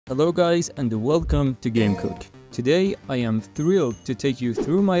Hello guys and welcome to GameCook. Today I am thrilled to take you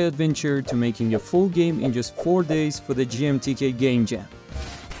through my adventure to making a full game in just 4 days for the GMTK GameJam.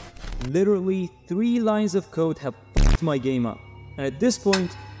 Literally 3 lines of code have f***ed my game up, and at this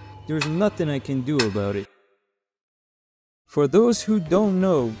point there's nothing I can do about it. For those who don't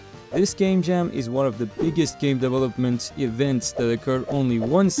know, this GameJam is one of the biggest game development events that occur only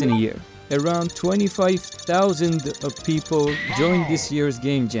once in a year. Around 25,000 of people joined this year's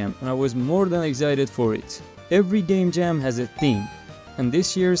GameJam, and I was more than excited for it. Every GameJam has a theme, and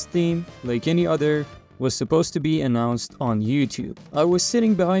this year's theme, like any other, was supposed to be announced on YouTube. I was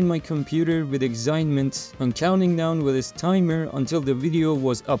sitting behind my computer with excitement and counting down with its timer until the video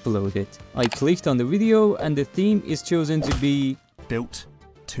was uploaded. I clicked on the video and the theme is chosen to be built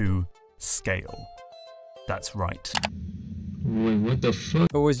to scale. That's right. Wait, what the fuck?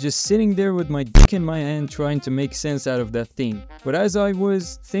 I was just sitting there with my dick in my hand trying to make sense out of that theme. But as I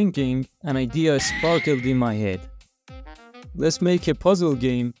was thinking, an idea sparkled in my head. Let's make a puzzle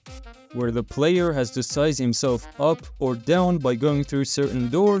game where the player has to size himself up or down by going through certain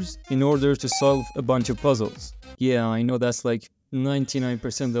doors in order to solve a bunch of puzzles. Yeah, I know that's like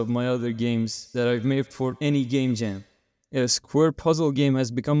 99% of my other games that I've made for any GameJam. A square puzzle game has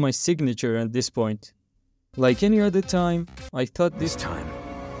become my signature at this point. Like any other time, I thought this time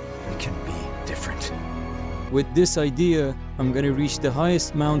it can be different. With this idea, I'm gonna reach the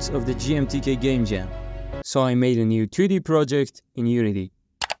highest mounts of the GMTK GameJam. So I made a new 2D project in Unity.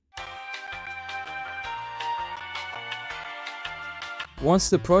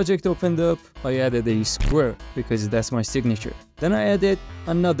 Once the project opened up, I added a square because that's my signature. Then I added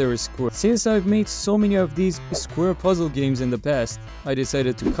another square. Since I've made so many of these square puzzle games in the past, I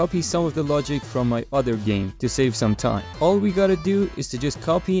decided to copy some of the logic from my other game to save some time. All we gotta do is to just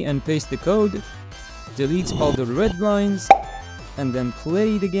copy and paste the code, delete all the red lines, and then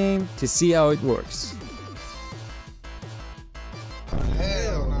play the game to see how it works.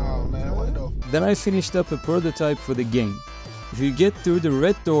 Hell no, man. What the? Then I finished up a prototype for the game. If you get through the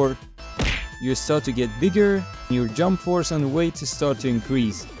red door, you start to get bigger, and your jump force and weight start to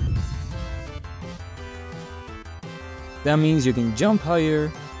increase. That means you can jump higher,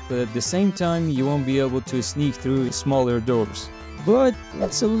 but at the same time you won't be able to sneak through smaller doors. But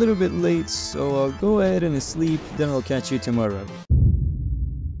it's a little bit late, so I'll go ahead and sleep, then I'll catch you tomorrow.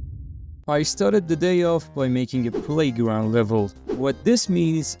 I started the day off by making a playground level. What this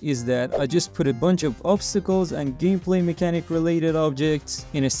means is that I just put a bunch of obstacles and gameplay mechanic related objects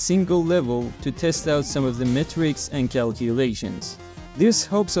in a single level to test out some of the metrics and calculations. This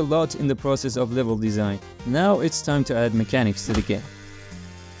helps a lot in the process of level design. Now it's time to add mechanics to the game.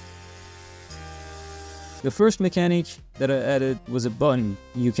 The first mechanic that I added was a button.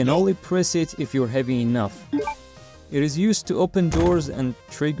 You can only press it if you're heavy enough. It is used to open doors and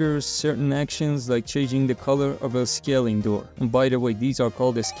triggers certain actions like changing the color of a scaling door. And by the way, these are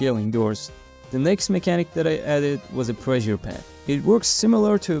called the scaling doors. The next mechanic that I added was a pressure pad. It works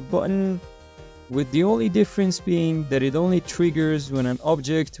similar to a button, with the only difference being that it only triggers when an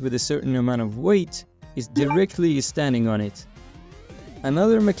object with a certain amount of weight is directly standing on it.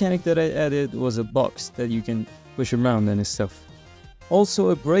 Another mechanic that I added was a box that you can push around and stuff. Also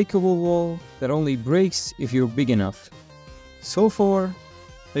a breakable wall that only breaks if you're big enough. So far,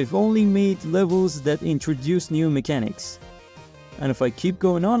 I've only made levels that introduce new mechanics. And if I keep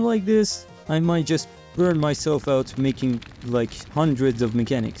going on like this, I might just burn myself out making like hundreds of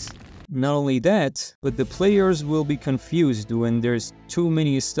mechanics. Not only that, but the players will be confused when there's too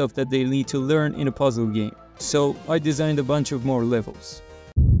many stuff that they need to learn in a puzzle game. So I designed a bunch of more levels.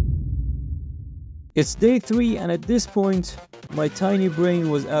 It's day 3 and at this point, my tiny brain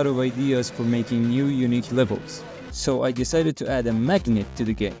was out of ideas for making new unique levels. So I decided to add a magnet to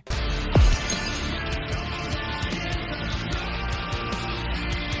the game.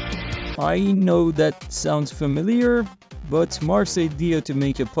 I know that sounds familiar, but Mark's idea to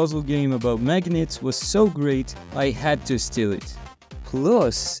make a puzzle game about magnets was so great, I had to steal it.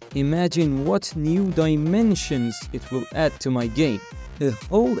 Plus, imagine what new dimensions it will add to my game. A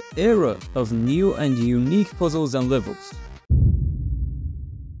whole era of new and unique puzzles and levels.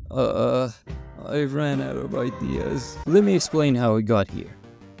 I ran out of ideas. Let me explain how I got here.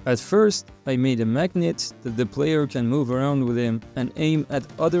 At first, I made a magnet that the player can move around with him and aim at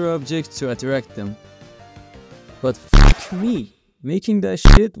other objects to attract them. But fuck me, making that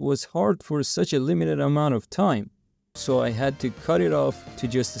shit was hard for such a limited amount of time. So I had to cut it off to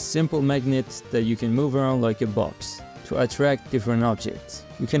just a simple magnet that you can move around like a box. to attract different objects.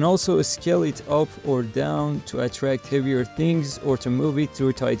 You can also scale it up or down to attract heavier things or to move it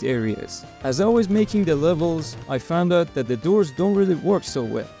through tight areas. As I was making the levels, I found out that the doors don't really work so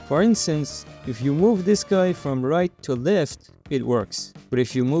well. For instance, if you move this guy from right to left, it works. But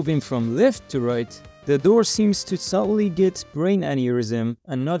if you move him from left to right, the door seems to suddenly get brain aneurysm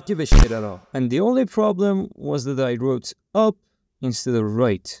and not give a shit at all. And the only problem was that I wrote up instead of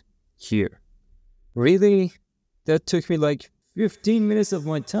right here. Really? That took me like 15 minutes of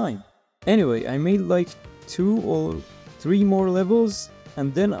my time. Anyway, I made like 2 or 3 more levels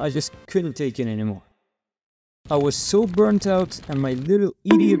and then I just couldn't take it anymore. I was so burnt out and my little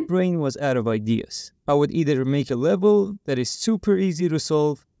idiot brain was out of ideas. I would either make a level that is super easy to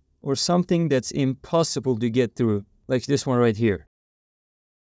solve or something that's impossible to get through, like this one right here.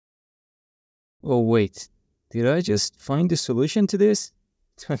 Oh wait, did I just find the solution to this?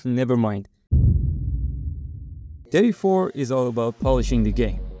 Never mind. Day 4 is all about polishing the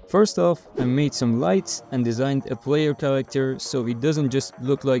game. First off, I made some lights and designed a player character so it doesn't just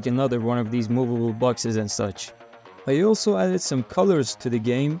look like another one of these movable boxes and such. I also added some colors to the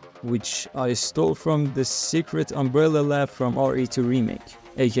game, which I stole from the secret umbrella lab from RE2 Remake,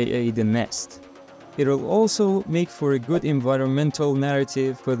 aka The Nest. It'll also make for a good environmental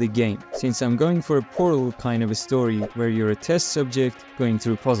narrative for the game, since I'm going for a Portal kind of a story where you're a test subject going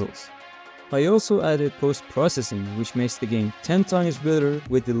through puzzles. I also added post-processing, which makes the game 10 times better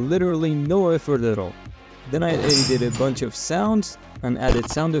with literally no effort at all. Then I edited a bunch of sounds and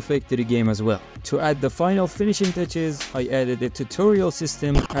added sound effect to the game as well. To add the final finishing touches, I added a tutorial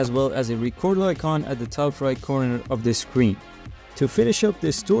system as well as a record icon at the top right corner of the screen. To finish up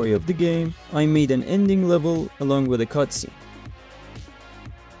the story of the game, I made an ending level along with a cutscene.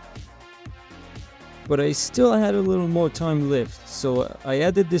 But I still had a little more time left, so I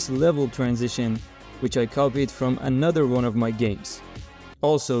added this level transition, which I copied from another one of my games,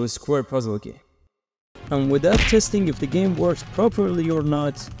 also a square puzzle game. And without testing if the game works properly or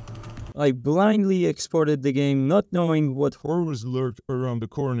not, I blindly exported the game not knowing what horrors lurked around the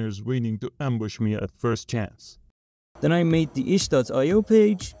corners waiting to ambush me at first chance. Then I made the itch.io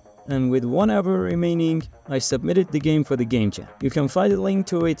page, and with 1 hour remaining, I submitted the game for the GameJam. You can find a link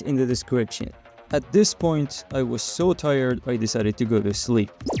to it in the description. At this point, I was so tired I decided to go to sleep.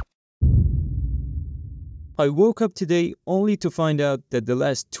 I woke up today only to find out that the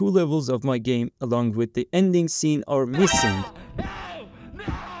last 2 levels of my game along with the ending scene are missing.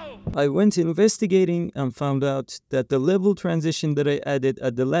 I went investigating and found out that the level transition that I added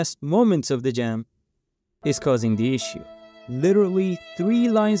at the last moments of the jam is causing the issue. Literally 3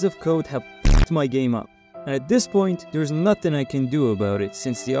 lines of code have f***ed my game up. And at this point, there's nothing I can do about it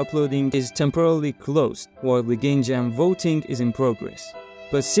since the uploading is temporarily closed while the GameJam voting is in progress.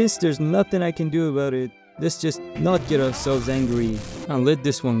 But since there's nothing I can do about it, let's just not get ourselves angry and let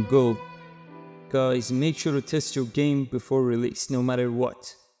this one go. Guys, make sure to test your game before release, no matter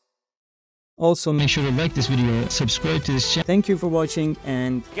what. Also, make sure to like this video, subscribe to this channel. Thank you for watching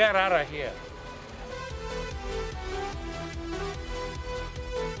and get out of here.